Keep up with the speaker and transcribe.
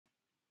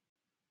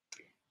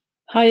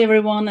Hi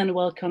everyone and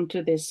welcome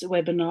to this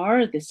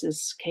webinar. This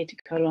is Katie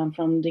Karwan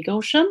from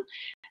Digoshen,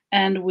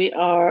 and we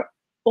are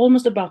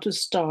almost about to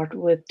start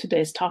with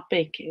today's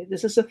topic.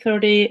 This is a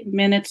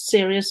 30-minute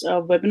series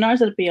of webinars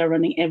that we are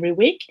running every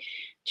week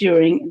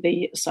during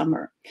the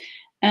summer.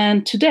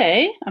 And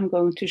today I'm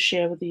going to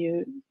share with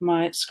you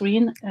my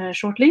screen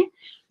shortly.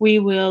 We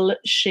will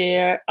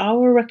share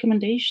our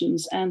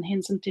recommendations and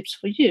hints and tips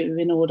for you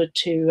in order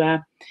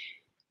to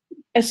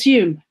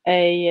assume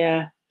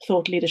a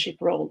thought leadership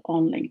role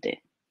on LinkedIn.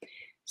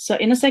 So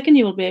in a second,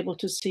 you will be able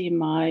to see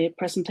my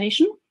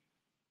presentation.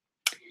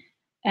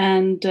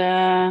 And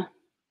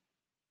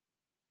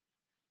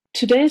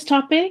today's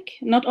topic,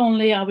 not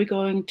only are we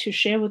going to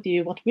share with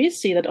you what we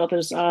see that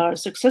others are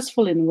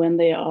successful in when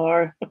they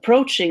are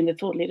approaching the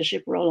thought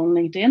leadership role on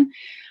LinkedIn,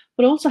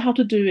 but also how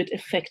to do it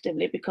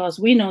effectively, because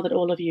we know that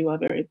all of you are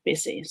very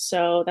busy.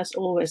 So that's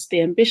always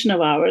the ambition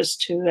of ours,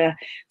 to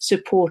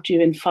support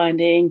you in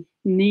finding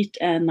neat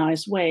and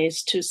nice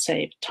ways to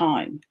save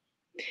time.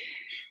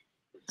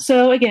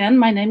 So again,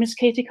 my name is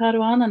Katie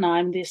Karwan and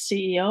I'm the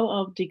CEO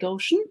of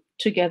Digoshen.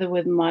 Together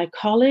with my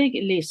colleague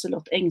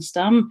Liselott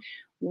Engstam,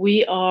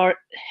 we are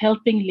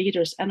helping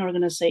leaders and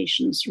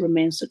organizations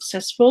remain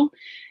successful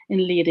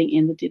in leading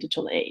in the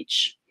digital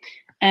age.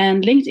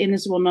 And LinkedIn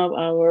is one of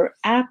our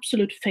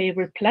absolute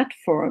favorite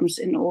platforms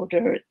in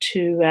order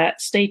to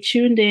stay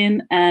tuned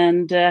in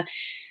and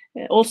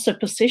also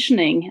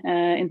positioning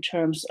in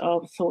terms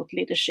of thought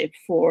leadership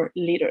for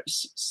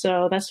leaders.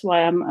 So that's why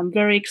I'm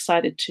very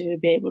excited to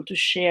be able to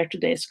share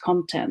today's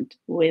content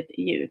with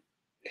you.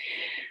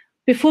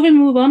 Before we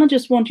move on, I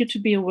just want you to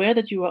be aware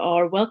that you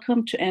are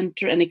welcome to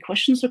enter any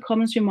questions or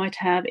comments you might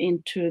have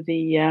into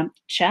the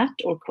chat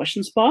or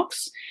questions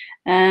box.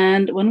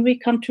 And when we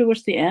come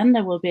towards the end,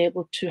 I will be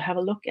able to have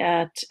a look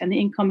at any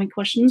incoming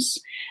questions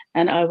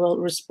and I will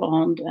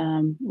respond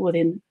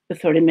within the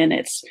 30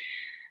 minutes.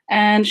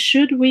 And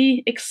should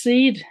we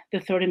exceed the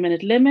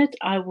 30-minute limit,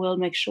 I will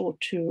make sure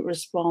to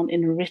respond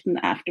in written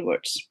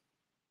afterwards.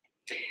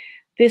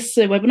 This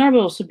webinar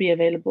will also be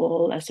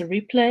available as a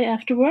replay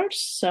afterwards.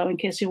 So in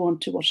case you want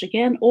to watch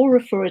again or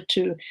refer it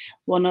to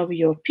one of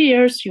your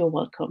peers, you're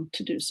welcome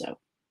to do so.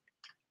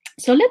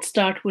 So let's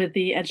start with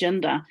the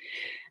agenda.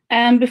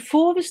 And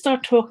before we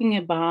start talking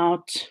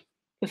about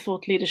the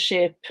thought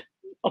leadership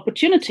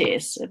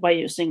opportunities by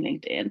using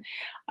LinkedIn,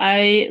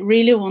 I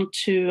really want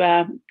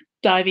to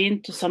dive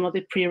into some of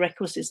the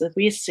prerequisites that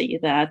we see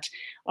that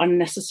are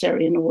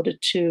necessary in order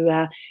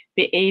to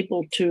be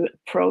able to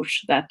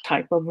approach that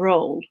type of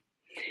role.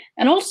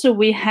 And also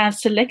we have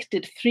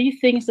selected 3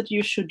 things that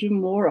you should do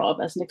more of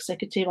as an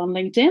executive on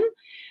LinkedIn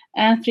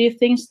and 3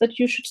 things that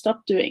you should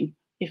stop doing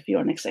if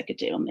you're an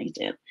executive on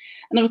LinkedIn.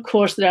 And of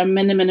course, there are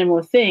many, many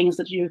more things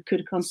that you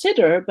could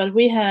consider, but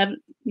we have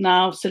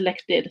now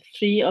selected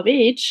 3 of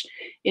each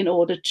in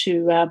order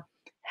to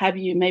have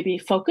you maybe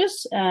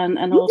focus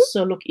and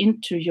also look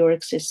into your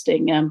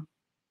existing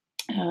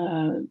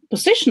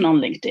position on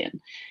LinkedIn.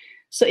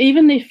 So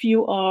even if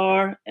you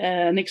are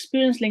an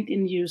experienced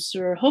LinkedIn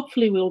user,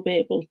 hopefully we'll be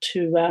able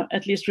to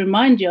at least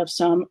remind you of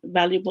some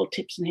valuable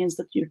tips and hints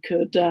that you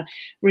could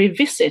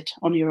revisit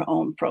on your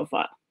own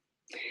profile.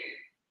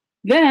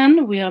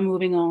 Then we are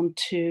moving on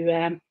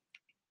to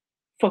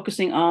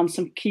focusing on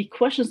some key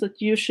questions that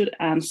you should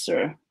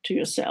answer to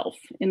yourself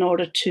in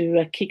order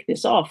to kick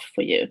this off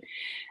for you.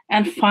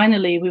 And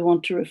finally, we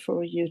want to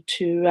refer you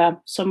to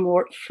some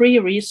more free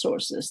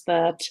resources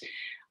that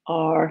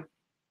are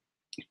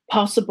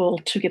possible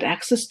to get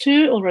access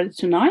to already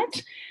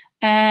tonight.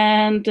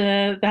 And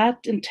that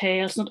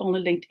entails not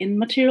only LinkedIn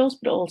materials,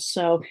 but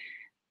also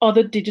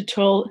other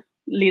digital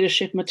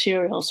leadership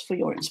materials for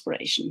your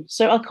inspiration.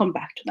 So I'll come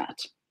back to that.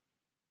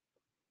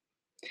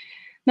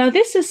 Now,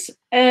 this is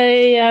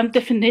a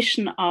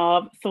definition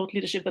of thought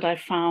leadership that I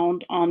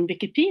found on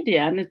Wikipedia,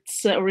 and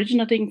it's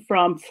originating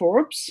from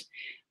Forbes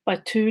by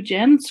 2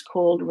 gents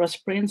called Russ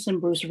Prince and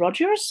Bruce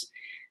Rogers.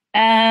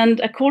 And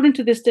according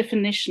to this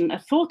definition, a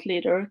thought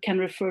leader can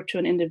refer to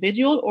an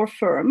individual or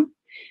firm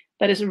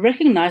that is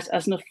recognized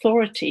as an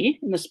authority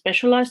in a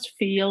specialized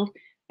field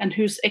and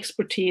whose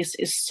expertise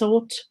is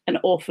sought and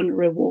often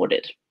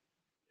rewarded.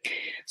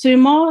 So you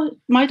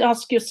might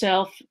ask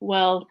yourself,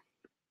 well,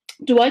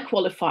 do I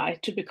qualify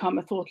to become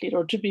a thought leader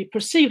or to be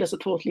perceived as a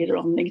thought leader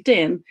on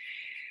LinkedIn?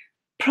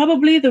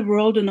 Probably the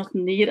world do not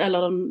need a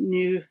lot of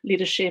new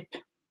leadership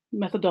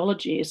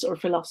methodologies or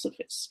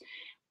philosophies,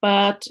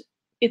 but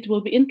it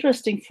will be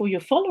interesting for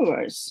your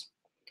followers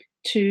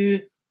to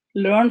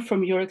learn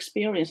from your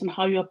experience and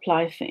how you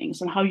apply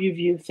things and how you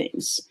view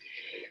things.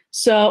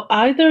 So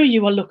either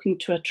you are looking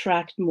to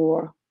attract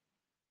more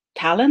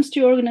talents to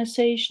your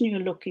organization,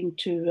 you're looking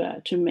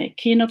to make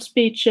keynote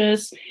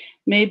speeches,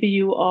 maybe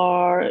you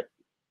are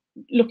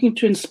looking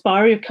to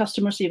inspire your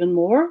customers even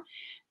more.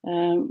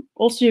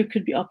 Also, you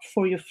could be up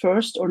for your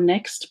first or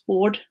next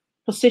board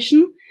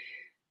position.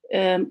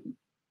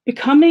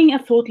 Becoming a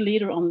thought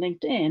leader on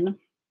LinkedIn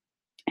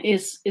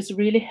is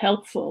really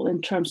helpful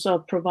in terms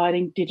of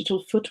providing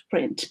digital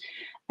footprint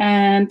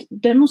and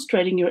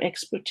demonstrating your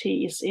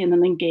expertise in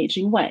an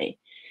engaging way.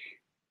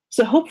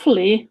 So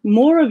hopefully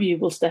more of you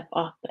will step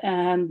up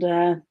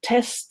and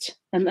test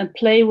and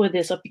play with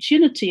this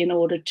opportunity in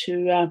order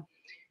to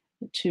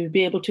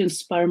be able to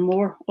inspire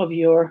more of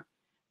your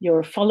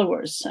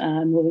followers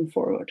moving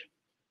forward.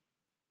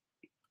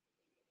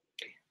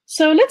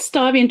 So let's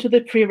dive into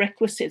the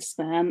prerequisites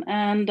then,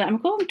 and I'm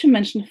going to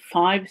mention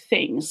 5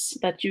 things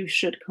that you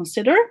should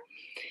consider.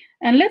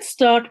 And let's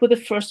start with the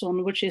first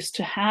one, which is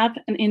to have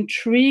an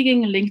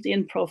intriguing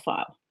LinkedIn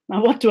profile.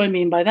 Now, what do I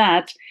mean by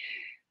that?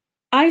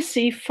 I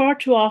see far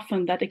too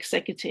often that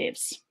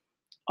executives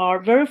are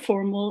very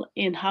formal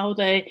in how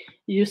they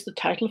use the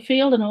title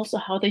field and also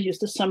how they use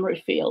the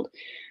summary field.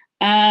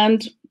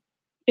 And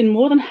in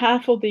more than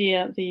half of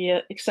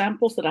the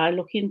examples that I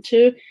look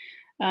into,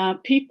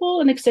 people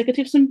and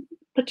executives in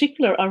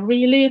particular are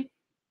really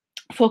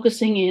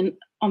focusing in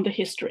on the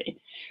history.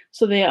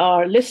 So they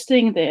are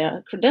listing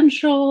their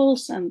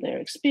credentials and their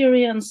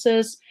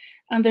experiences,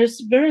 and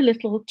there's very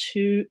little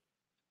to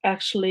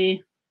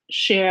actually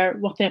share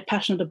what they're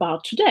passionate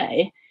about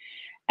today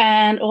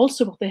and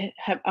also what they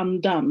have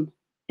undone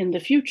in the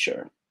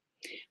future.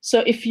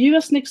 So if you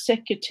as an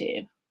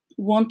executive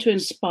want to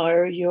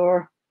inspire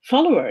your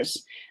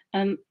followers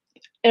and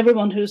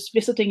everyone who's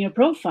visiting your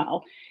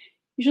profile,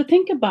 you should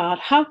think about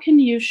how can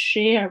you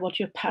share what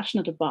you're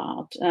passionate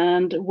about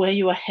and where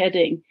you are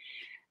heading,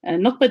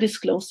 and not by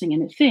disclosing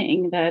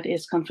anything that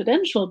is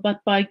confidential, but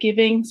by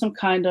giving some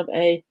kind of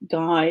a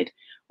guide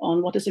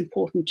on what is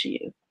important to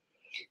you.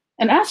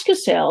 And ask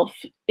yourself,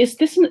 is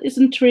this an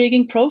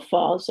intriguing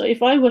profile? So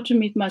if I were to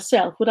meet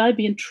myself, would I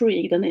be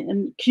intrigued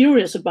and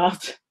curious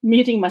about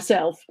meeting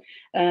myself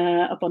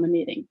upon a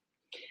meeting?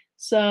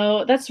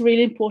 So that's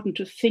really important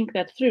to think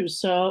that through,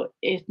 so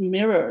it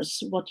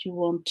mirrors what you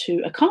want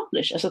to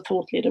accomplish as a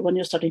thought leader when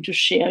you're starting to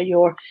share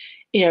your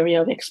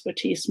area of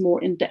expertise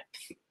more in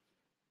depth.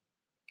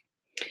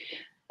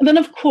 And then,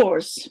 of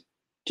course,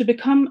 to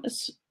become a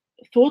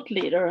thought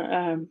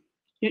leader,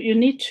 you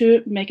need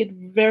to make it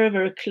very,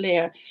 very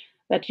clear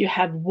that you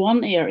have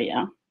one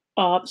area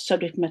of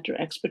subject matter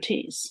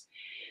expertise.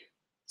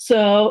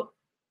 So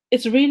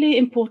it's really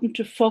important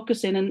to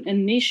focus in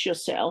and niche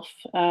yourself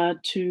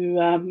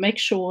to make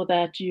sure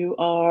that you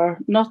are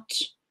not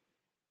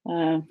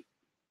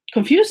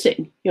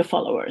confusing your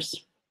followers.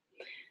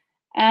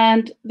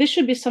 And this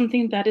should be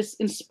something that is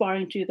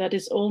inspiring to you, that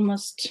is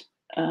almost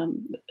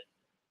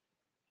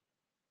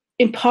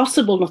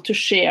impossible not to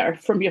share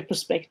from your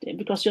perspective,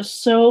 because you're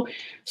so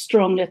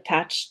strongly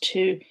attached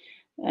to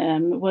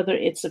whether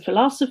it's a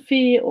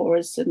philosophy or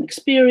it's an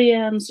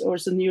experience or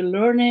it's a new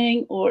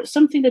learning or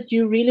something that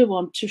you really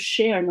want to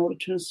share in order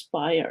to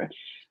inspire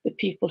the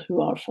people who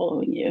are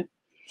following you.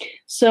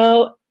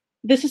 So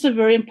this is a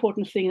very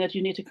important thing that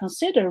you need to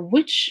consider,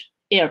 which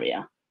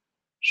area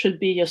should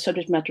be your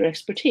subject matter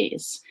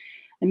expertise.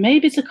 And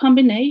maybe it's a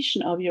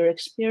combination of your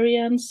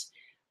experience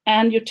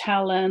and your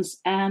talents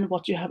and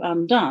what you have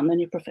undone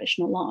in your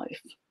professional life.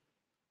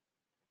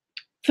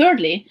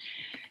 Thirdly,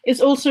 it's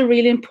also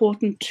really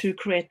important to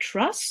create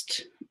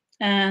trust.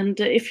 And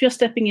if you're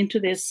stepping into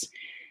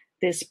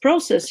this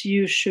process,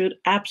 you should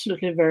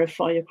absolutely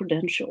verify your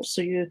credentials.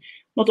 So you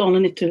not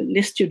only need to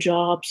list your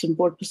jobs and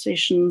board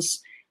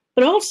positions,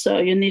 but also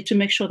you need to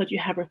make sure that you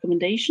have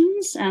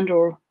recommendations and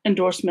or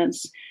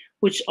endorsements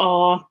which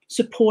are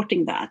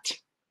supporting that.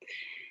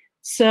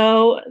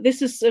 So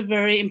this is a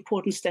very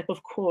important step,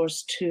 of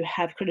course, to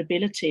have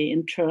credibility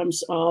in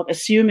terms of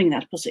assuming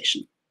that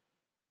position.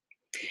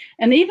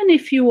 And even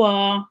if you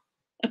are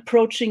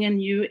approaching a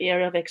new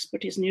area of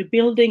expertise, and you're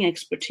building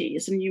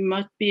expertise, and you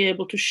might be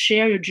able to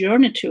share your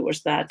journey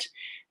towards that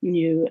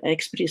new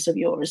expertise of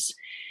yours,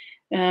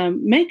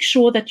 make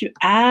sure that you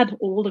add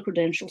all the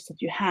credentials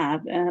that you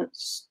have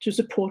to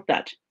support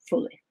that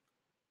fully.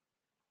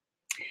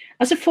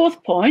 As a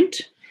fourth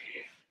point,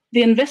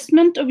 the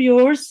investment of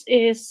yours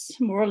is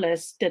more or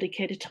less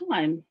dedicated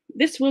time.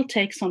 This will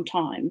take some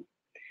time,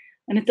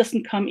 and it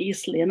doesn't come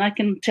easily. And I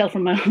can tell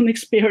from my own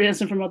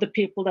experience and from other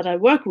people that I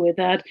work with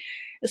that,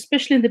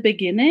 especially in the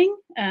beginning,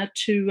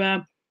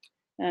 to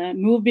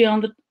move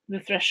beyond the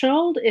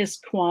threshold is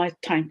quite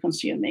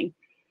time-consuming.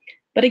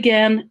 But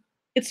again,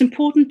 it's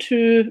important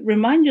to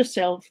remind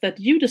yourself that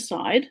you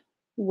decide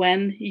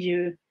when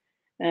you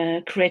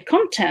create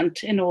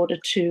content in order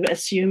to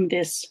assume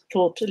this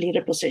thought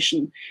leader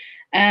position.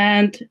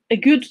 And a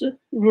good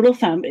rule of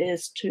thumb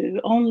is to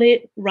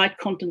only write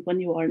content when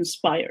you are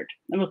inspired.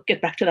 And we'll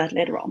get back to that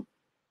later on.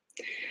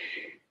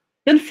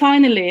 Then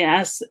finally,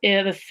 as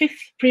the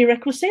fifth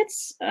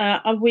prerequisites,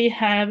 we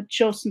have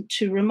chosen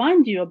to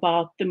remind you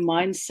about the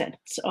mindset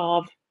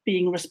of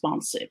being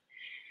responsive.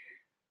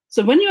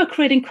 So when you are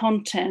creating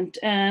content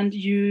and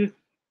you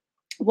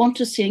want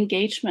to see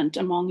engagement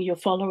among your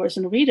followers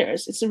and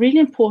readers, it's really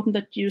important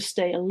that you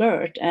stay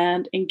alert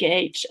and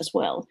engaged as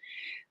well.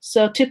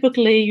 So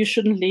typically you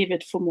shouldn't leave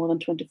it for more than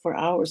 24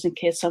 hours in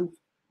case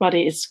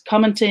somebody is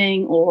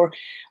commenting or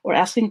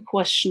asking a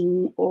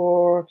question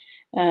or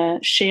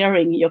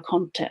sharing your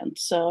content.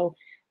 So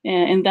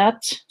in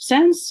that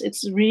sense,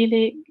 it's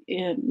really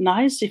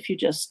nice if you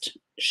just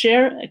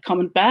share,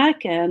 comment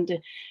back, and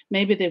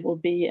maybe there will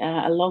be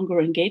a longer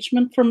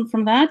engagement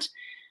from that.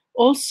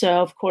 Also,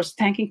 of course,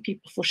 thanking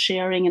people for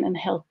sharing and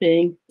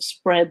helping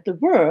spread the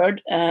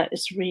word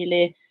is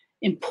really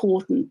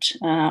important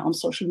on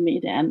social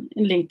media and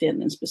in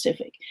LinkedIn in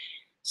specific.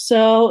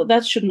 So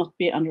that should not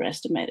be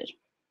underestimated.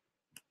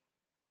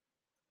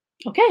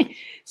 Okay,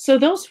 so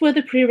those were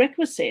the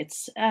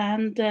prerequisites,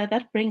 and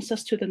that brings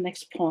us to the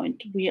next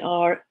point we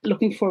are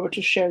looking forward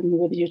to sharing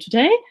with you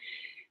today.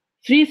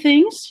 3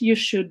 things you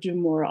should do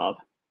more of.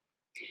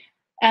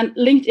 And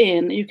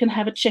LinkedIn, you can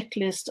have a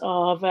checklist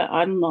of,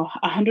 I don't know,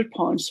 100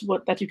 points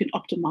that you can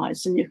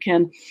optimize, and you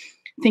can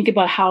think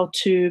about how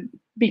to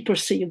be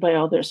perceived by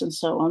others and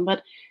so on.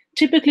 But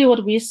typically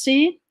what we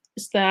see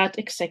is that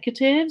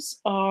executives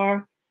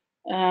are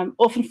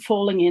often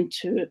falling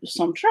into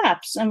some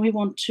traps, and we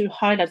want to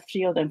highlight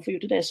 3 of them for you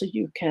today so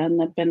you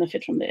can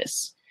benefit from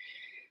this.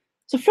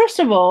 So first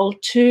of all,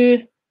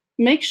 to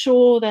make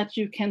sure that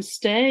you can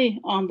stay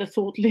on the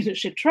thought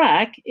leadership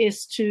track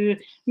is to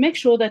make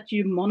sure that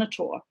you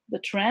monitor the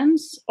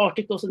trends,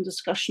 articles, and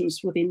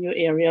discussions within your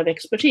area of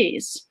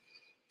expertise.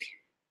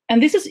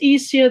 And this is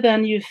easier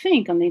than you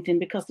think on LinkedIn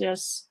because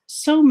there's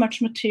so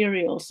much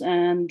materials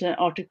and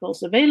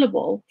articles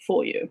available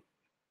for you.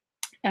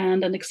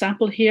 And an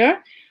example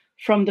here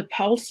from the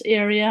Pulse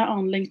area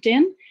on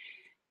LinkedIn.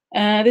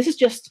 This is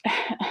just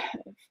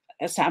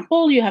a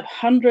sample. You have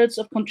hundreds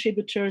of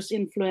contributors,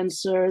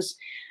 influencers,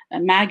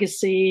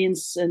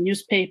 magazines,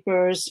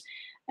 newspapers,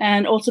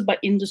 and also by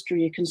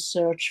industry, you can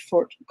search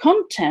for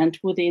content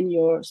within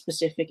your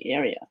specific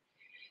area.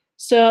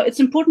 So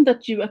it's important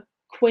that you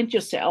acquaint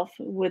yourself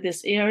with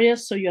this area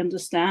so you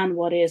understand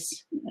what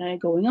is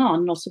going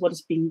on and also what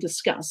is being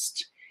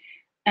discussed.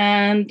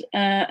 And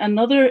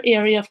another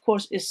area, of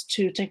course, is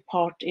to take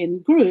part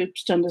in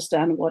groups to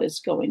understand what is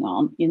going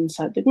on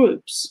inside the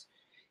groups.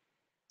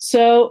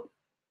 So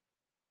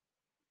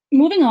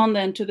moving on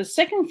then to the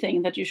second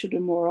thing that you should do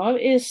more of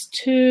is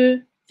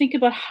to think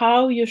about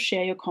how you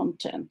share your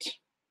content,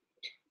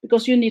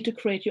 because you need to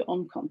create your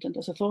own content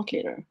as a thought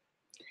leader.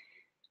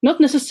 Not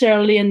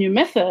necessarily a new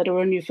method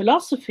or a new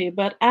philosophy,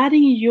 but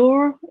adding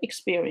your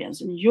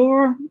experience and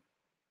your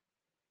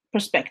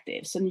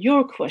perspectives and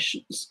your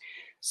questions,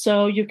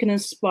 so you can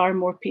inspire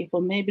more people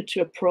maybe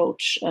to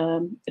approach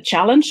a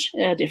challenge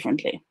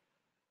differently.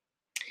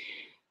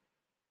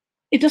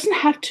 It doesn't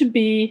have to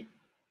be,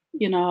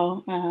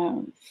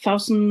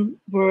 1,000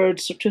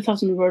 words or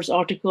 2,000 words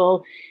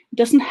article. It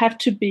doesn't have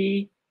to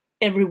be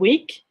every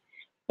week,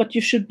 but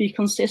you should be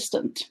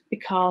consistent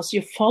because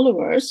your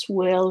followers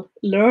will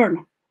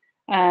learn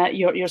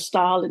your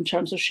style in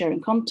terms of sharing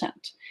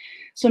content.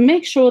 So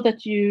make sure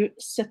that you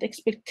set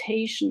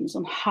expectations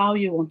on how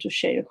you want to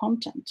share your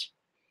content.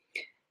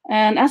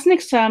 And as an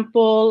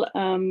example,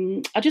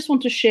 I just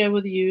want to share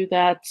with you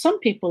that some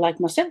people like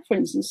myself, for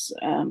instance,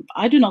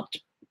 I do not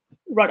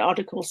write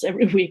articles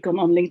every week on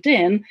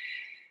LinkedIn,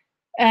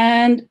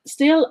 and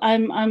still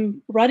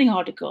I'm writing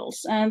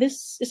articles. And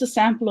this is a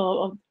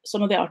sample of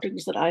some of the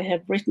articles that I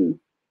have written.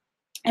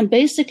 And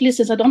basically,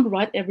 since I don't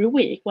write every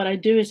week, what I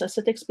do is I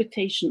set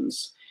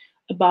expectations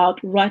about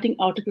writing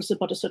articles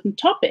about a certain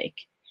topic.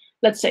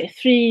 Let's say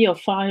 3 or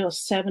 5 or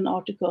 7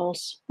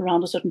 articles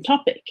around a certain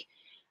topic.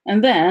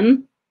 And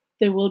then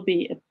there will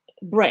be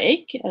a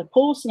break, a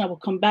pause, and I will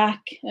come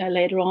back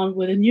later on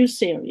with a new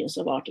series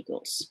of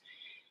articles.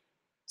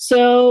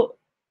 So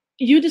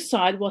you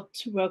decide what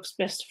works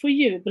best for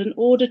you, but in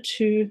order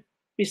to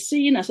be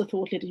seen as a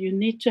thought leader, you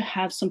need to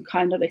have some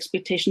kind of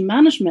expectation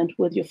management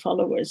with your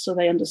followers so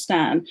they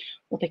understand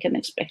what they can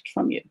expect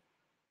from you.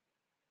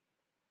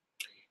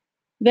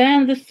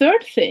 Then the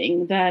third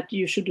thing that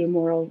you should do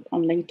more of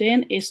on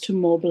LinkedIn is to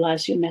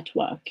mobilize your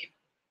network.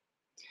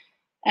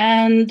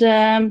 And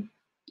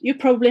you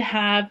probably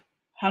have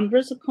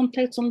hundreds of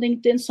contacts on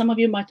LinkedIn. Some of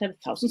you might have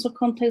thousands of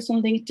contacts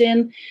on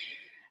LinkedIn.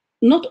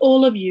 Not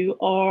all of you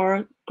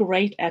are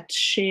great at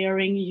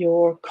sharing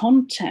your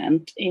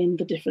content in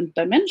the different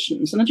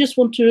dimensions. And I just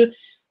want to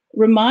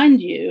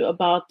remind you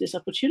about this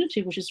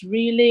opportunity, which is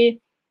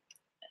really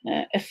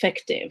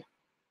effective.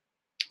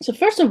 So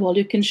first of all,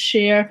 you can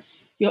share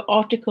your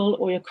article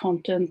or your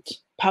content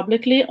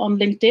publicly on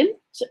LinkedIn,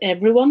 so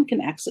everyone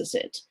can access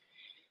it.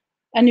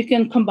 And you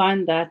can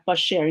combine that by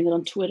sharing it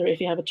on Twitter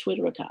if you have a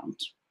Twitter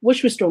account,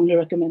 which we strongly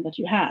recommend that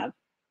you have.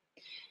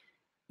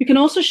 You can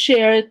also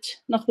share it,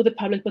 not with the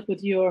public, but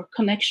with your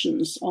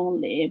connections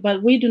only.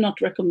 But we do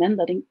not recommend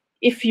that.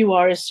 If you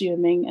are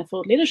assuming a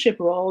thought leadership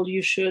role,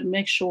 you should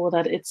make sure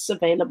that it's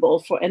available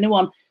for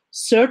anyone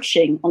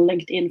searching on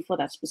LinkedIn for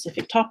that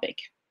specific topic.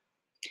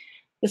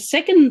 The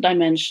second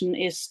dimension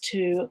is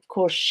to, of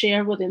course,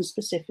 share within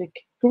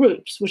specific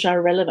groups which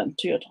are relevant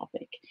to your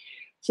topic.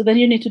 So then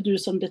you need to do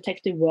some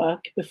detective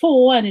work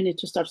before, and you need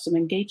to start some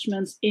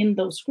engagements in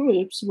those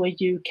groups where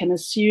you can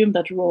assume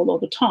that role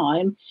over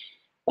time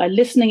by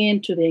listening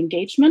in to the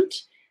engagement,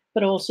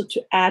 but also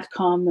to add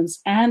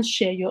comments and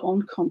share your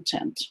own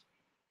content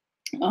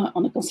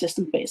on a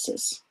consistent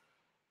basis.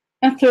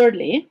 And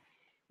thirdly,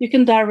 you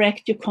can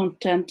direct your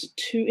content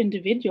to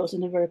individuals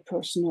in a very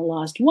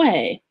personalized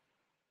way.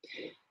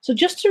 So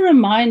just to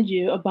remind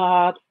you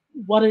about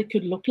what it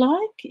could look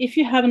like, if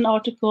you have an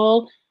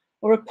article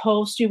or a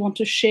post you want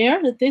to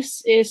share, that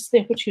this is the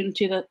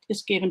opportunity that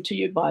is given to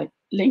you by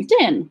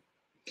LinkedIn.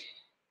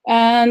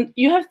 And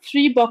you have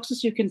 3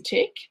 boxes you can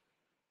tick.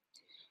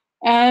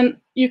 And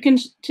you can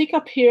tick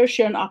up here,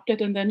 share an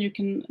update, and then you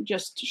can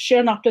just share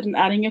an update and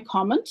adding a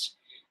comment.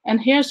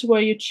 And here's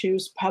where you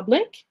choose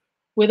public,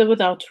 with or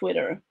without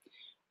Twitter.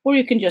 Or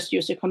you can just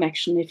use a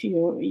connection if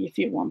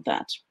you want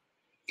that.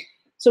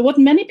 So what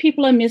many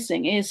people are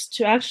missing is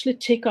to actually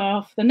tick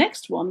off the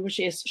next one, which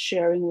is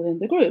sharing within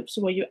the group.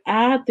 So where you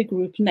add the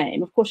group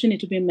name. Of course, you need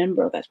to be a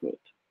member of that group.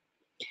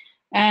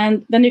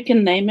 And then you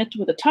can name it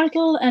with a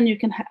title, and you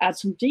can add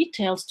some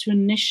details to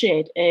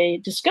initiate a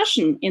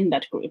discussion in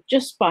that group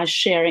just by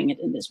sharing it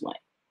in this way.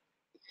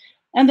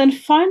 And then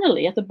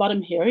finally, at the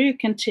bottom here, you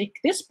can tick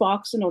this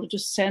box in order to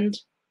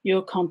send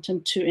your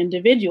content to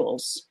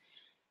individuals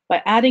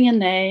by adding a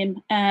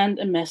name and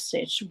a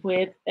message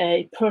with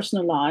a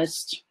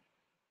personalized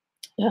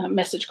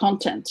message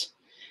content.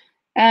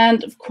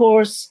 And of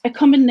course, a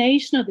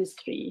combination of these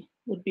 3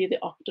 would be the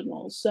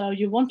optimal. So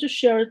you want to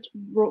share it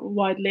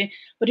widely,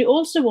 but you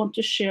also want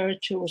to share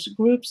it towards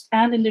groups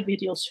and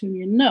individuals whom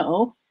you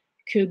know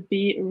could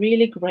be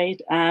really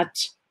great at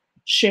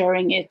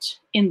sharing it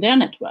in their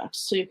networks,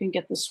 so you can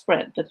get the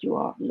spread that you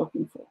are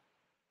looking for.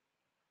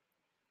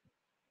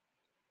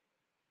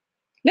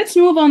 Let's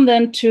move on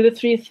then to the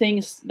 3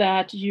 things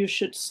that you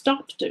should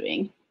stop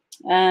doing.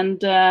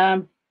 And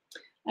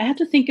I had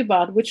to think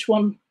about which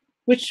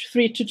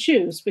 3 to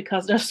choose,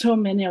 because there are so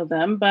many of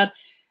them. But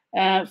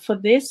for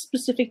this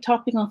specific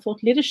topic on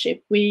thought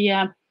leadership,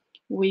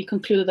 we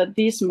concluded that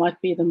these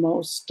might be the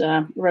most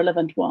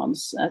relevant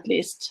ones. At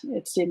least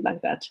it seemed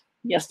like that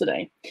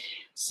yesterday.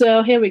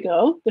 So here we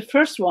go. The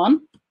first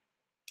one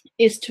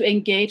is to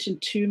engage in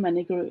too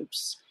many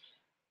groups.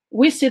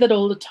 We see that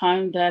all the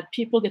time, that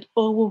people get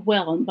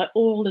overwhelmed by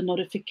all the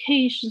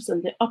notifications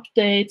and the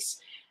updates,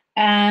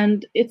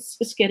 and it's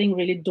getting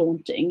really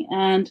daunting.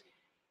 And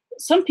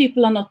some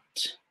people are not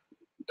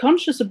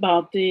conscious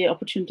about the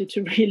opportunity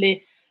to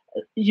really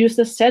use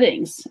the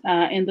settings.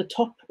 In the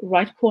top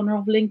right corner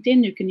of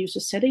LinkedIn, you can use the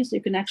settings.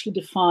 You can actually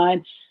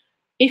define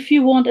if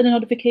you want any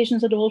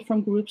notifications at all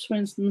from groups, for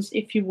instance,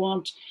 if you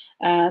want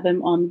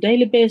them on a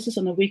daily basis,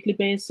 on a weekly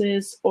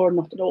basis, or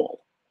not at all.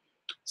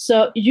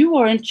 So you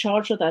are in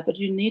charge of that, but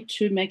you need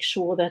to make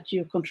sure that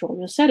you control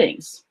your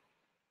settings.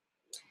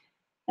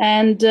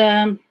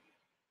 And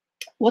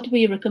what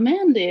we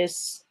recommend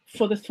is,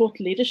 for the thought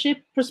leadership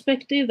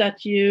perspective,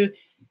 that you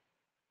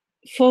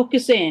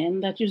focus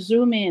in, that you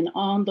zoom in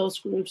on those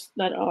groups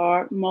that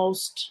are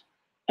most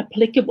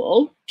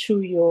applicable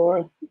to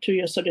your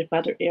subject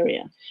matter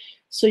area.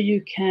 So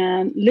you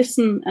can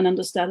listen and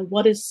understand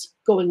what is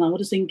going on,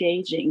 what is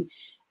engaging.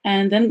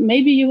 And then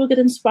maybe you will get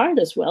inspired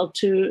as well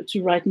to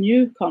write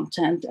new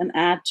content and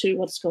add to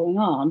what's going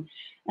on.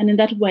 And in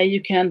that way,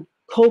 you can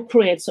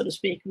co-create, so to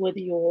speak, with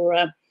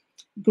your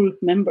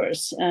group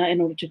members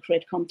in order to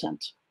create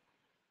content.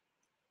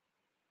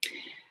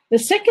 The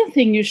second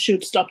thing you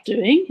should stop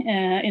doing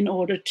in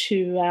order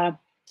to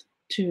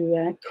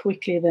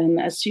quickly then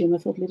assume a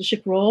thought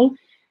leadership role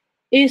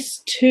is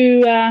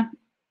to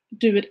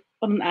do it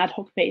on an ad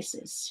hoc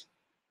basis,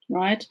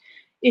 right?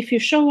 If you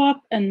show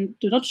up and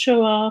do not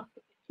show up,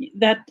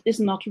 that is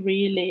not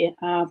really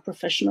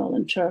professional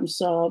in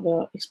terms of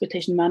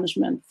expectation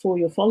management for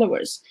your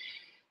followers.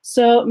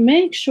 So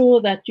make sure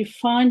that you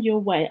find your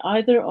way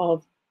either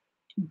of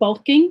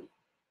bulking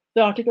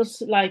the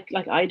articles like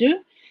I do,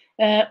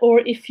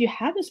 or if you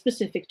have a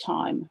specific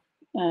time,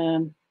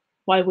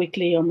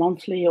 bi-weekly or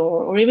monthly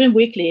or even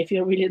weekly, if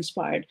you're really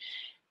inspired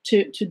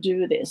to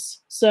do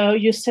this. So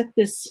you set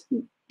this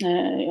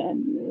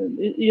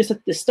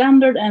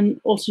standard,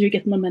 and also you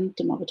get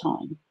momentum over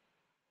time.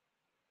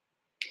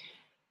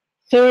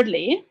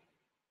 Thirdly,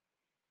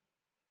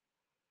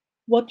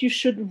 what you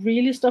should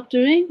really stop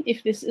doing,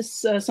 if this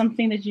is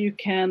something that you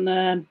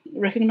can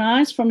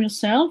recognize from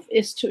yourself,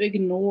 is to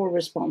ignore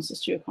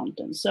responses to your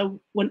content. So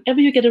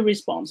whenever you get a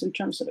response in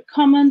terms of a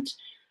comment,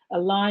 a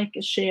like,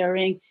 a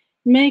sharing,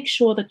 make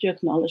sure that you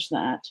acknowledge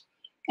that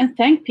and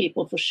thank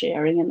people for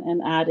sharing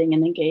and adding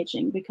and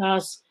engaging,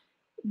 because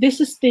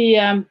this is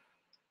the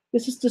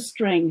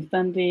strength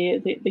and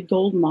the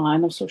gold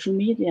mine of social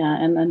media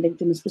and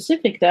LinkedIn in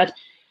specific, that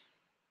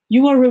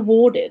you are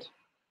rewarded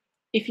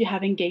if you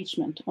have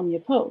engagement on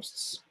your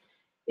posts.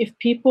 If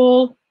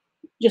people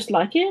just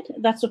like it,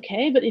 that's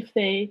okay. But if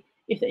they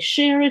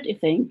share it,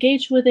 if they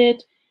engage with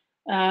it,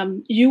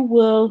 you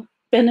will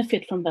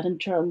benefit from that in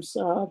terms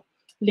of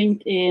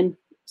LinkedIn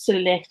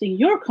selecting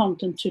your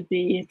content to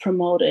be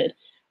promoted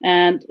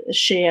and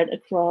shared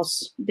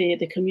across the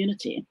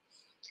community.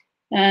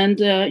 And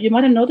you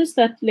might have noticed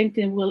that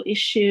LinkedIn will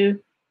issue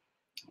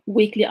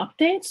weekly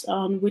updates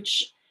on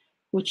which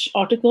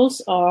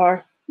articles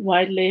are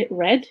widely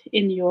read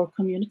in your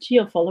community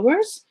of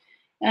followers,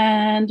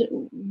 and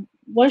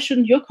why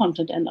shouldn't your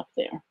content end up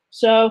there?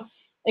 So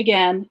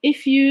again,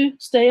 if you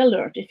stay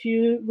alert, if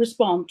you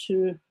respond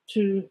to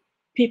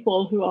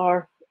people who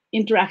are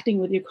interacting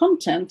with your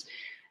content,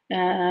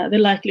 the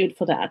likelihood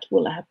for that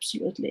will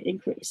absolutely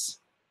increase.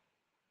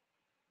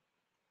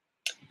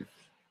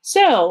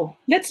 So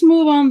let's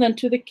move on then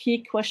to the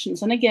key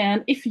questions. And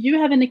again, if you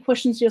have any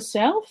questions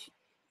yourself,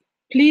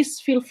 please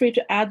feel free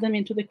to add them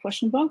into the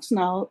question box, and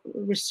I'll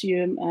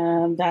resume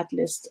that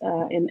list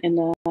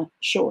in a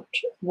short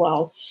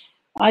while.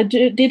 I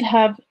did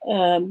have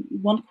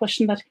one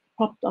question that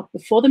popped up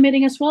before the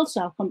meeting as well,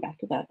 so I'll come back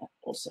to that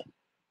also.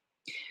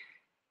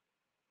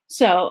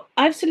 So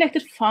I've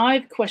selected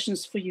 5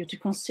 questions for you to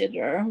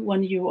consider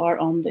when you are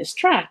on this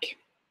track.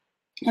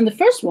 And the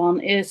first one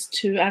is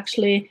to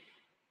actually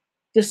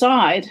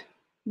decide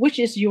which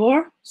is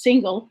your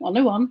single,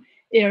 only one,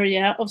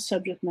 area of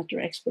subject matter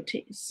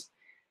expertise.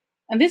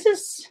 And this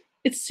is,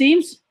 it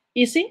seems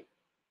easy,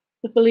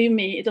 but believe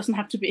me, it doesn't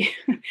have to be.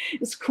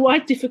 It's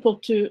quite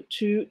difficult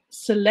to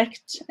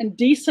select and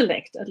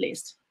deselect, at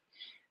least,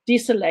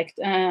 deselect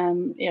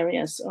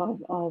areas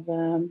of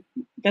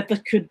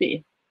that could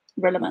be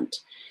relevant.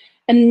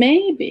 And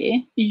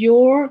maybe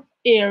your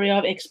area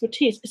of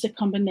expertise is a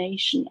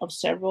combination of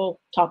several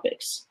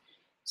topics.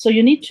 So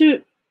you need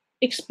to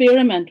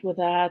experiment with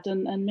that,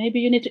 and maybe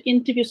you need to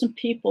interview some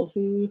people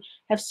who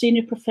have seen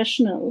you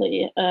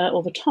professionally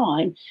over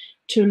time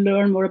to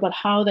learn more about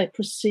how they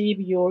perceive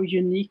your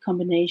unique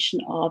combination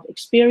of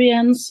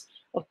experience,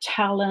 of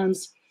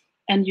talents,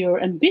 and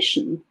your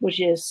ambition, which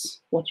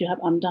is what you have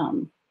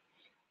undone.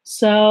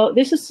 So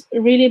this is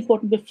really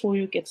important before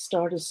you get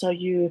started, so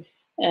you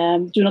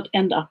do not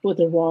end up with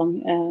the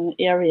wrong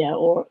area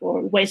or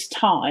waste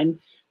time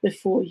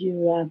before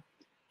you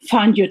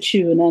find your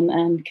tune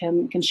and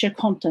can share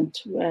content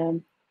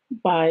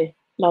by a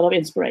lot of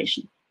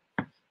inspiration.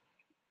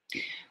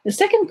 The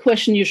second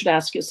question you should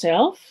ask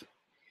yourself: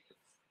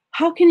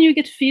 how can you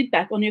get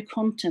feedback on your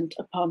content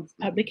upon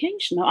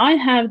publication? Now, I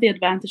have the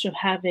advantage of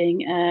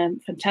having a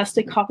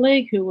fantastic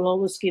colleague who will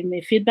always give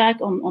me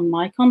feedback on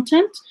my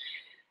content.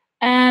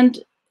 And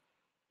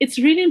it's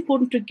really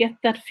important to get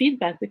that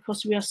feedback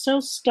because we are so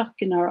stuck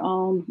in our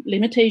own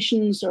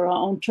limitations or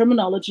our own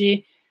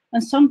terminology.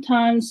 And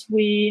sometimes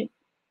we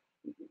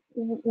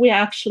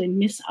actually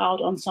miss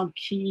out on some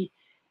key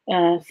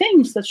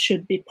things that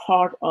should be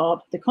part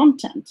of the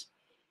content.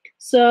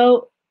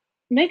 So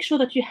make sure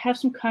that you have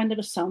some kind of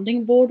a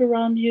sounding board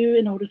around you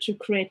in order to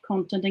create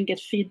content and get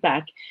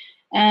feedback.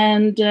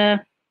 And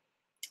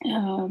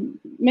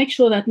make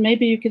sure that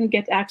maybe you can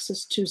get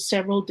access to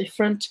several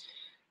different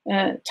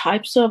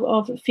types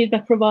of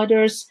feedback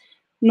providers.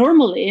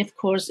 Normally, of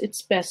course,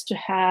 it's best to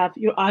have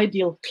your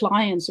ideal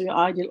clients or your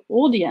ideal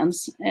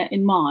audience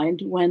in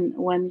mind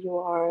when you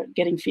are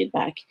getting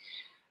feedback.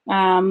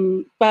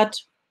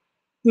 But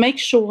make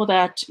sure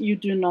that you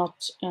do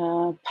not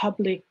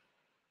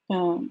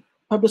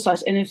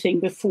publicize anything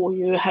before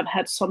you have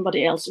had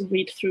somebody else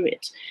read through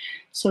it.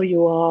 So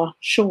you are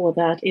sure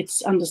that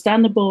it's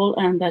understandable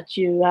and that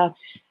you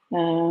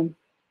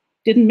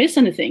didn't miss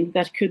anything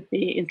that could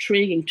be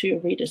intriguing to your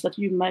readers that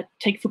you might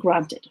take for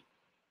granted.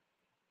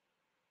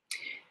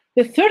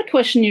 The third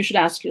question you should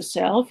ask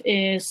yourself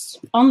is,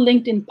 on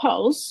LinkedIn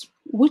posts,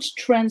 which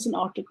trends and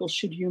articles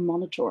should you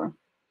monitor?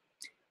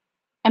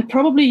 And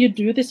probably you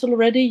do this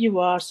already. You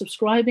are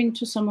subscribing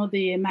to some of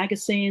the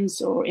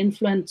magazines or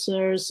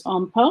influencers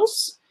on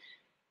posts.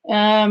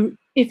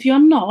 If you're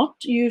not,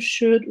 you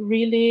should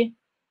really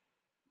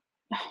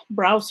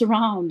browse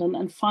around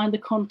and find the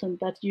content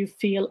that you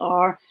feel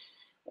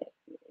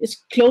is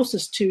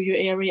closest to your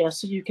area,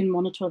 so you can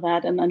monitor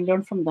that and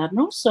learn from that. And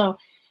also,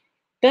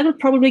 that will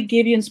probably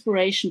give you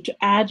inspiration to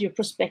add your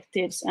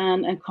perspectives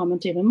and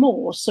comment even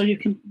more, so you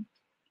can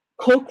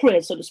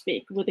co-create, so to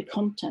speak, with the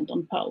content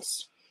on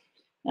Pulse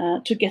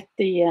to get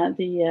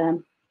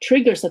the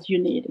triggers that you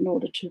need in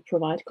order to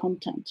provide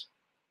content.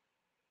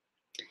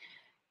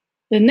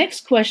 The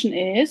next question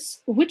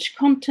is, which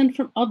content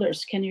from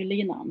others can you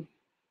lean on?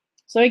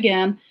 So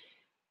again,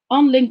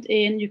 on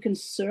LinkedIn, you can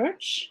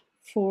search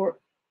for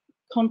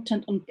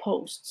content on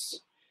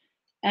posts,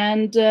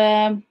 and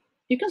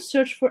you can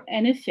search for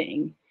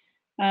anything.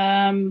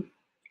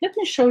 Let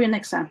me show you an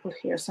example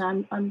here. So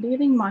I'm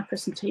leaving my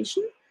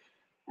presentation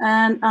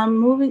and I'm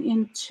moving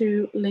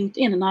into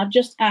LinkedIn, and I've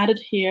just added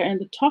here in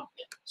the top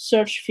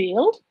search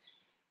field,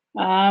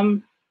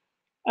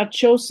 I've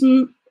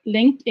chosen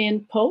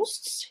LinkedIn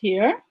posts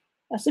here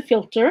as a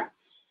filter,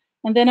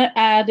 and then I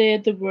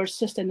added the word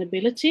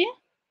sustainability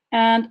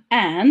and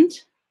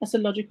as a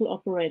logical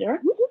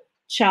operator,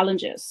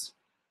 challenges.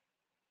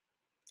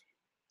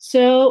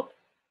 So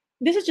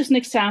this is just an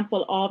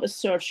example of a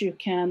search you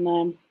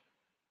can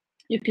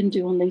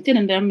do on LinkedIn,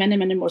 and there are many,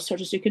 many more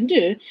searches you can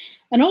do.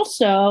 And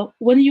also,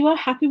 when you are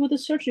happy with the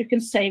search, you can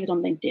save it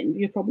on LinkedIn.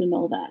 You probably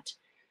know that.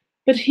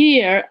 But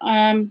here,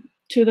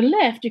 to the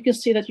left, you can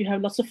see that you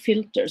have lots of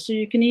filters. So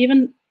you can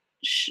even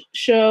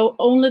show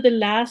only the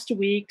last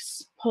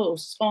week's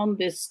posts on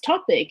this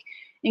topic,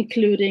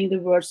 including the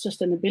word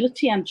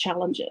sustainability and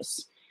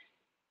challenges.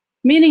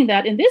 Meaning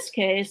that in this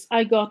case,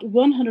 I got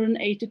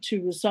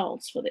 182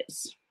 results for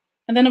this.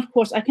 And then, of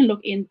course, I can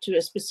look into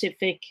a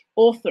specific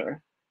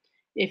author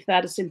if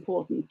that is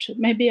important.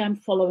 Maybe I'm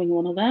following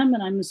one of them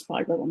and I'm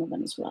inspired by one of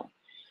them as well.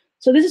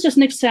 So this is just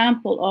an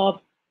example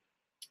of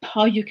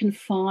how you can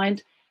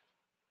find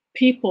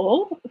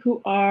people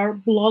who are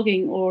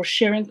blogging or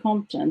sharing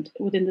content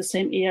within the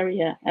same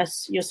area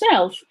as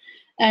yourself,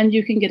 and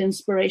you can get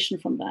inspiration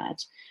from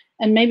that.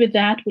 And maybe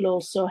that will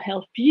also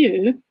help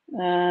you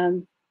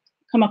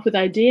come up with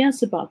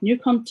ideas about new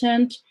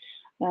content,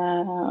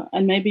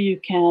 and maybe you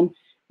can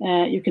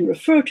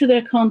refer to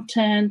their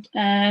content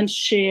and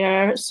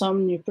share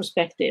some new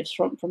perspectives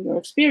from your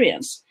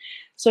experience.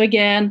 So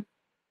again,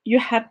 you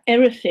have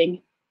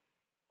everything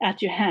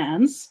at your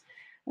hands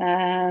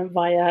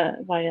via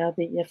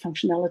the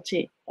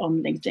functionality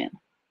on LinkedIn.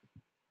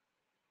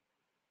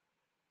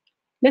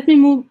 Let me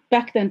move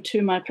back then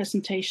to my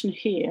presentation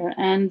here.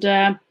 And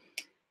the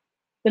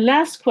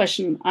last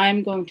question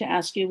I'm going to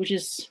ask you, which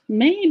is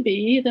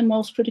maybe the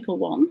most critical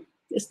one,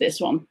 is this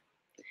one.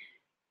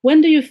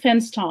 When do you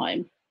fence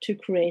time to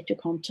create your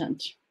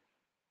content?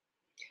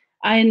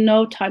 I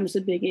know time is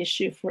a big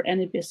issue for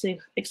any busy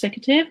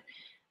executive,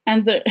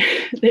 and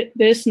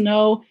there's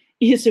no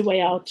easy way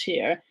out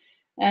here.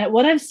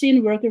 What I've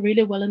seen work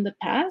really well in the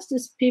past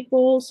is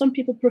some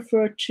people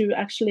prefer to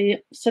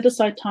actually set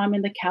aside time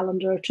in the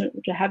calendar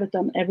to have it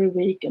done every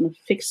week in a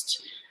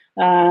fixed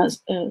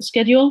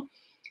schedule.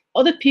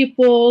 Other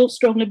people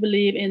strongly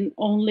believe in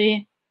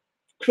only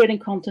creating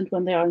content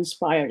when they are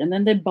inspired, and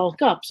then they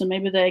bulk up. So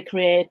maybe they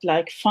create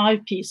like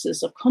 5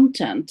 pieces of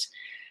content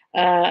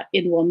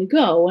in one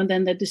go, and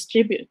then they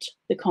distribute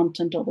the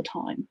content over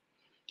time.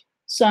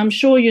 So I'm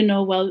sure you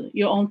know well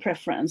your own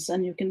preference,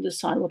 and you can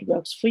decide what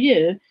works for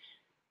you.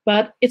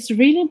 But it's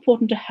really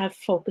important to have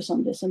focus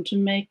on this and to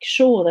make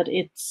sure that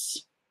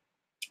it's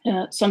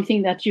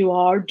something that you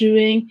are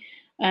doing.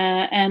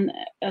 And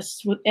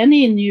as with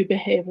any new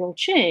behavioral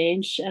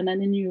change and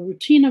any new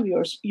routine of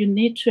yours, you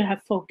need to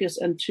have focus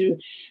and to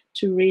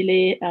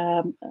really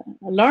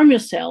alarm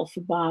yourself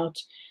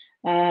about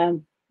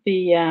the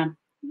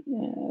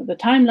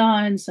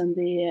timelines and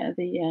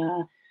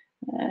the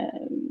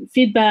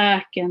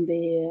feedback and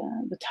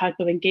the type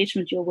of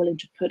engagement you're willing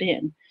to put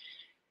in.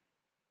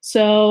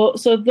 So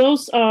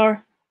those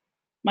are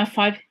my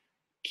 5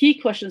 key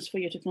questions for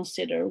you to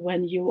consider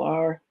when you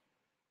are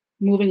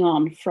moving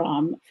on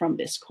from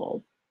this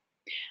call.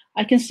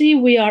 I can see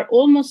we are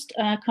almost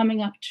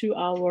coming up to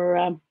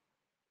our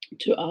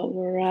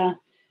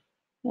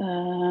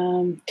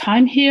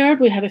time here.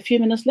 We have a few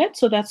minutes left,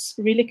 so that's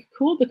really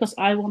cool because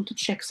I want to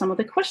check some of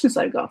the questions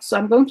I got. So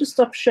I'm going to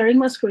stop sharing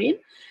my screen,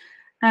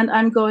 and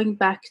I'm going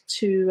back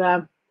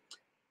to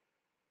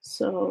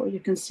so you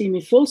can see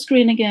me full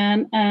screen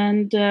again.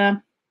 And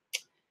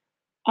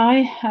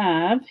I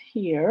have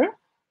here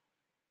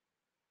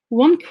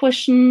one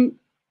question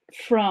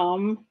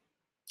from,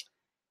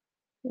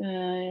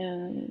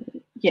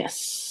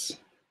 yes.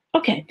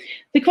 Okay,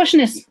 the question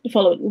is the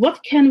following.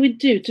 What can we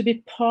do to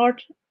be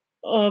part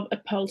of a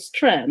pulse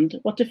trend?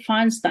 What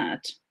defines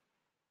that?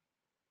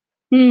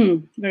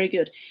 Very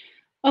good.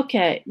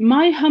 Okay,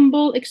 my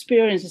humble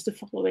experience is the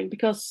following,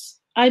 because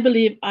I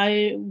believe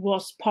I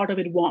was part of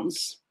it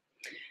once.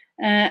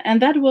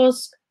 And that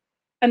was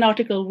an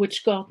article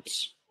which got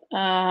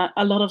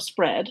a lot of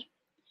spread.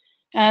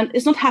 And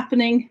it's not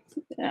happening.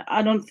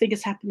 I don't think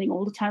it's happening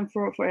all the time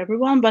for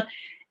everyone, but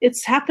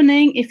it's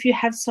happening if you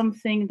have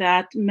something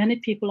that many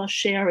people are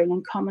sharing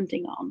and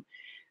commenting on.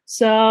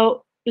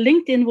 So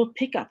LinkedIn will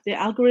pick up, the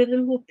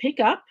algorithm will pick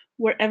up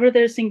wherever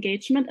there's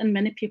engagement and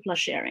many people are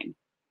sharing.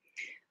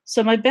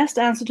 So my best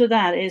answer to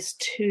that is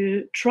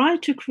to try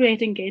to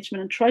create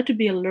engagement and try to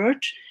be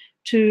alert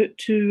to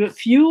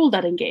fuel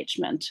that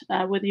engagement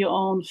with your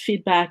own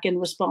feedback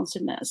and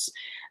responsiveness.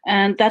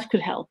 And that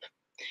could help.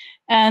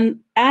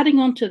 And adding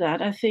on to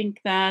that, I think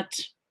that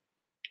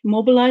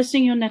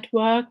mobilizing your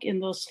network in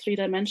those 3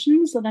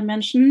 dimensions that I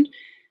mentioned,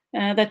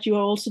 that you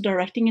are also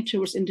directing it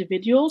towards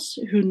individuals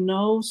who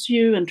knows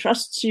you and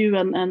trusts you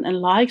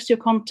and likes your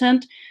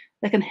content,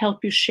 that can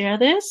help you share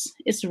this,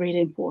 is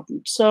really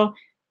important. So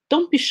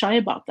don't be shy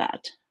about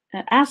that.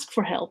 Ask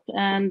for help,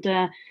 and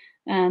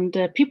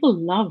people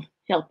love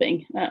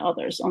helping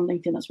others on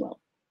LinkedIn as well.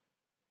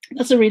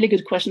 That's a really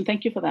good question.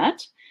 Thank you for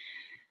that.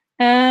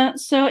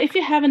 So if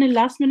you have any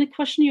last-minute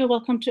question, you're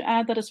welcome to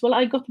add that as well.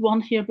 I got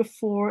one here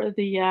before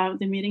the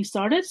meeting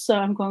started, so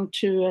I'm going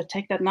to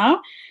take that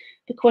now.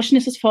 The question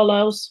is as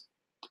follows: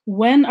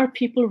 when are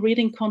people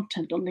reading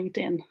content on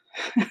LinkedIn?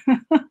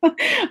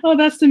 Oh,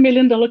 that's the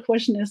million-dollar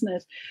question, isn't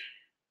it?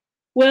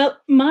 Well,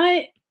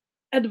 my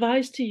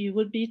advice to you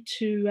would be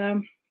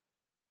to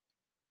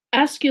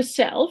ask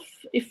yourself,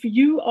 if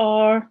you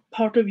are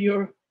part of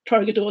your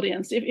target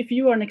audience, if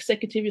you are an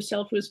executive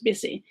yourself who is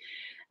busy,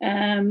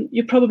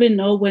 you probably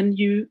know when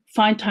you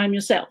find time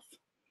yourself.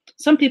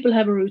 Some people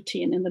have a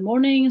routine in the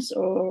mornings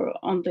or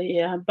on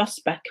the bus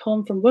back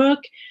home from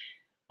work.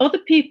 Other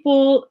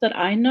people that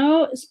I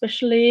know,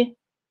 especially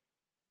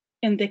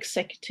in the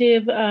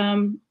executive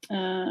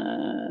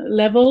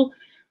level,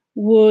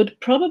 would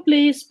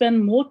probably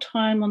spend more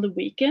time on the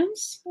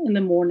weekends, in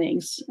the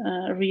mornings,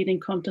 reading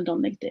content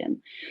on LinkedIn.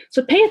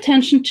 So pay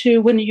attention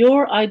to when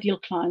your ideal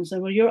clients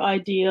and when your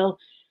ideal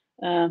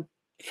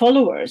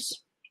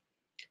followers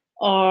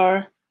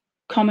are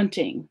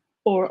commenting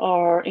or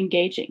are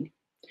engaging.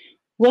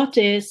 What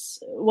is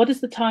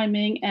the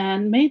timing?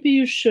 And maybe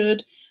you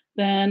should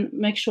then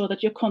make sure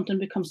that your content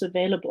becomes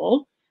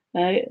available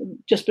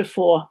just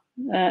before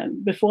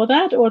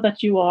that, or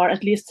that you are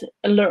at least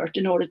alert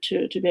in order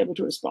to be able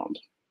to respond.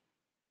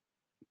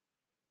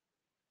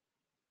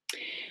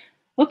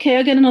 Okay,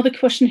 I get another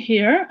question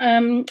here.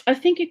 I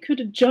think you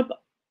could jump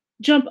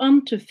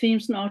onto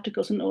themes and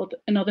articles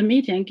in other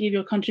media and give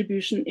your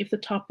contribution if the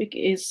topic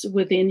is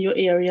within your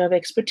area of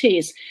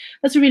expertise.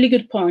 That's a really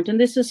good point. And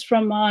this is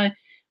from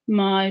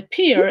my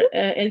peer,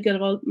 Edgar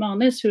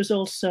Valmanis, who's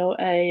also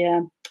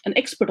an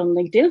expert on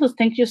LinkedIn. So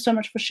thank you so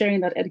much for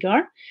sharing that,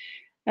 Edgar.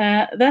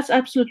 That's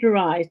absolutely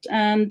right.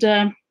 And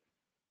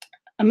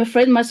I'm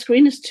afraid my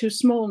screen is too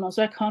small now,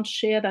 so I can't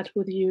share that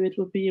with you. It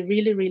would be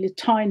really, really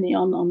tiny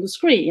on the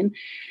screen.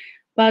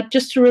 But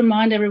just to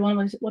remind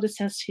everyone what it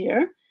says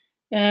here,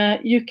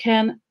 you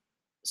can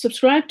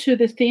subscribe to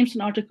the themes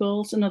and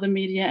articles and other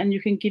media, and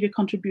you can give your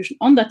contribution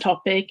on that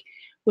topic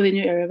within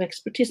your area of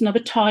expertise. And over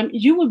time,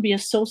 you will be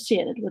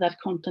associated with that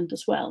content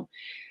as well.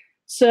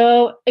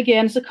 So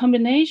again, it's a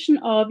combination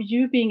of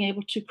you being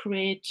able to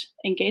create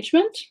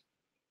engagement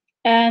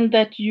and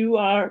that you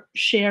are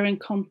sharing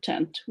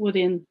content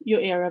within your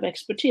area of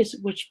expertise,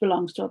 which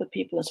belongs to other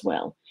people as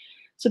well.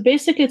 So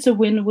basically, it's a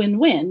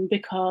win-win-win,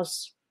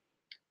 because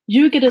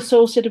you get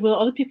associated with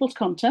other people's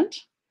content,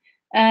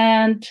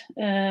 and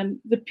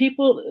the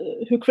people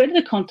who created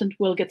the content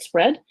will get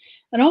spread.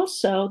 And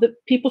also, the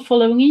people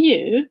following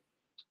you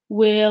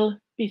will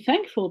be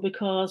thankful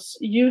because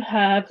you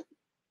have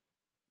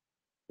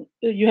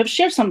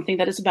shared something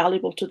that is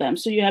valuable to them.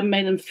 So you have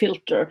made them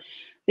filter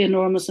the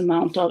enormous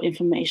amount of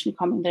information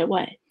coming their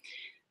way.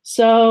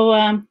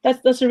 So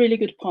that's a really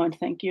good point.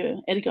 Thank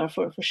you, Edgar,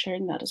 for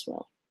sharing that as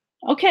well.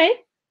 Okay,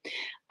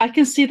 I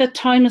can see that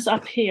time is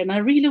up here, and I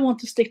really want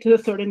to stick to the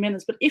 30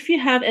 minutes. But if you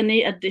have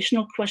any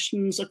additional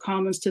questions or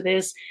comments to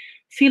this,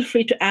 feel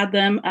free to add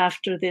them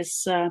after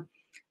this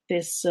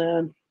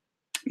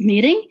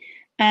meeting.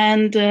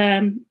 And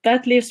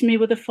that leaves me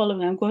with the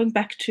following. I'm going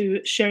back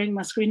to sharing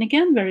my screen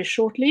again very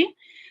shortly,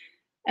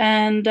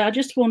 and I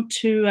just want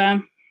to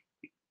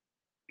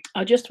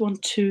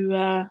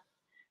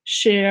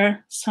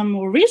share some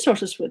more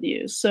resources with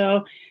you.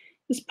 So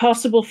it's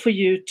possible for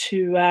you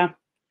to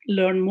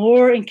learn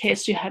more in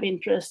case you have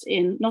interest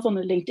in not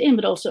only LinkedIn,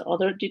 but also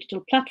other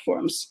digital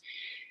platforms.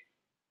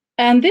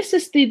 And this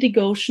is the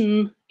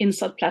Digoshen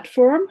Insight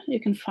platform. You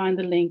can find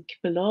the link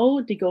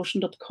below,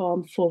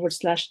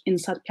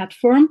 digoshen.com/insight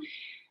platform.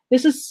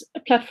 This is a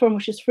platform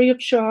which is free of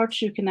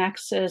charge. You can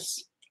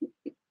access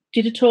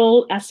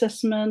digital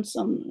assessments,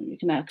 you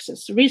can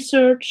access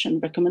research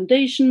and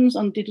recommendations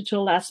on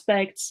digital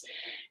aspects.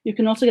 You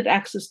can also get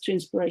access to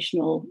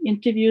inspirational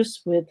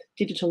interviews with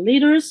digital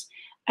leaders,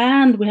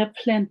 and we have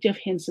plenty of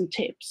hints and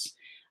tips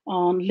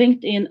on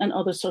LinkedIn and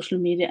other social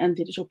media and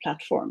digital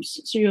platforms.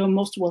 So you're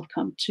most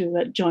welcome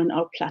to join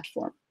our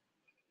platform.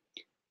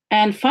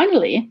 And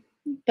finally,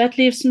 that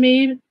leaves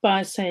me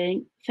by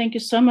saying thank you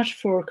so much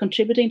for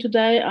contributing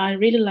today. I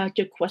really like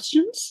your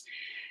questions.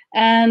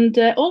 And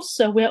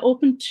also, we're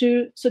open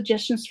to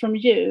suggestions from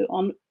you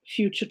on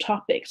future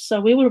topics.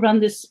 So we will run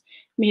these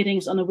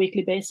meetings on a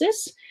weekly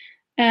basis,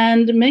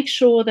 and make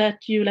sure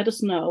that you let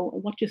us know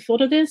what you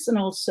thought of this, and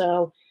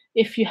also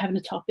if you have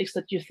any topics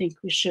that you think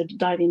we should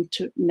dive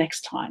into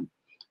next time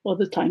or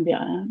the time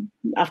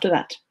after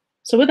that.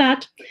 So with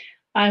that,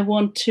 I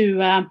want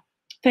to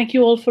thank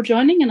you all for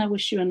joining, and I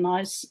wish you a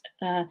nice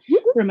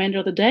remainder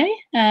of the day,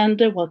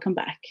 and welcome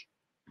back.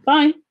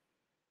 Bye.